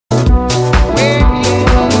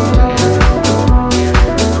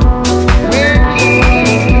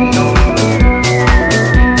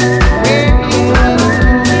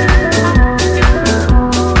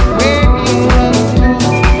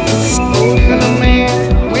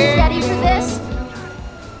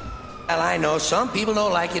know. Some people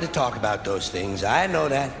don't like you to talk about those things. I know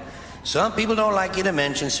that. Some people don't like you to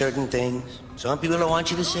mention certain things. Some people don't want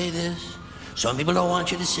you to say this. Some people don't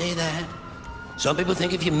want you to say that. Some people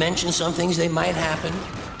think if you mention some things, they might happen.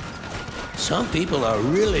 Some people are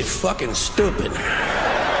really fucking stupid.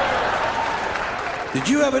 Did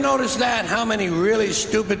you ever notice that? How many really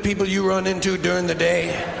stupid people you run into during the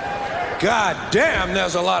day? God damn,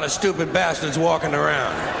 there's a lot of stupid bastards walking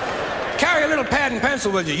around. Carry a little pad and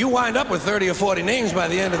pencil with you. You wind up with 30 or 40 names by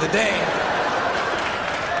the end of the day.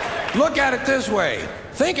 Look at it this way.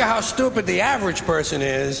 Think of how stupid the average person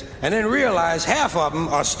is, and then realize half of them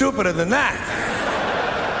are stupider than that.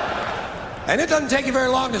 And it doesn't take you very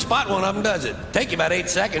long to spot one of them, does it? Take you about 8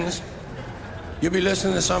 seconds. You'll be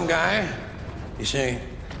listening to some guy. You say,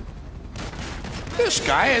 this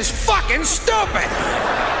guy is fucking stupid.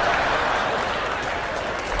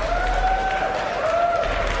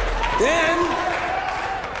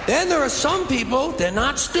 Then there are some people, they're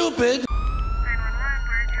not stupid.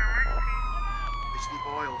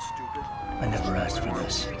 I never asked for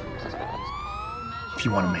this. If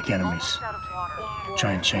you want to make enemies,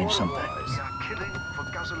 try and change something. Killing for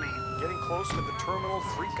gasoline. Getting close to the terminal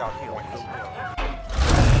freakout point.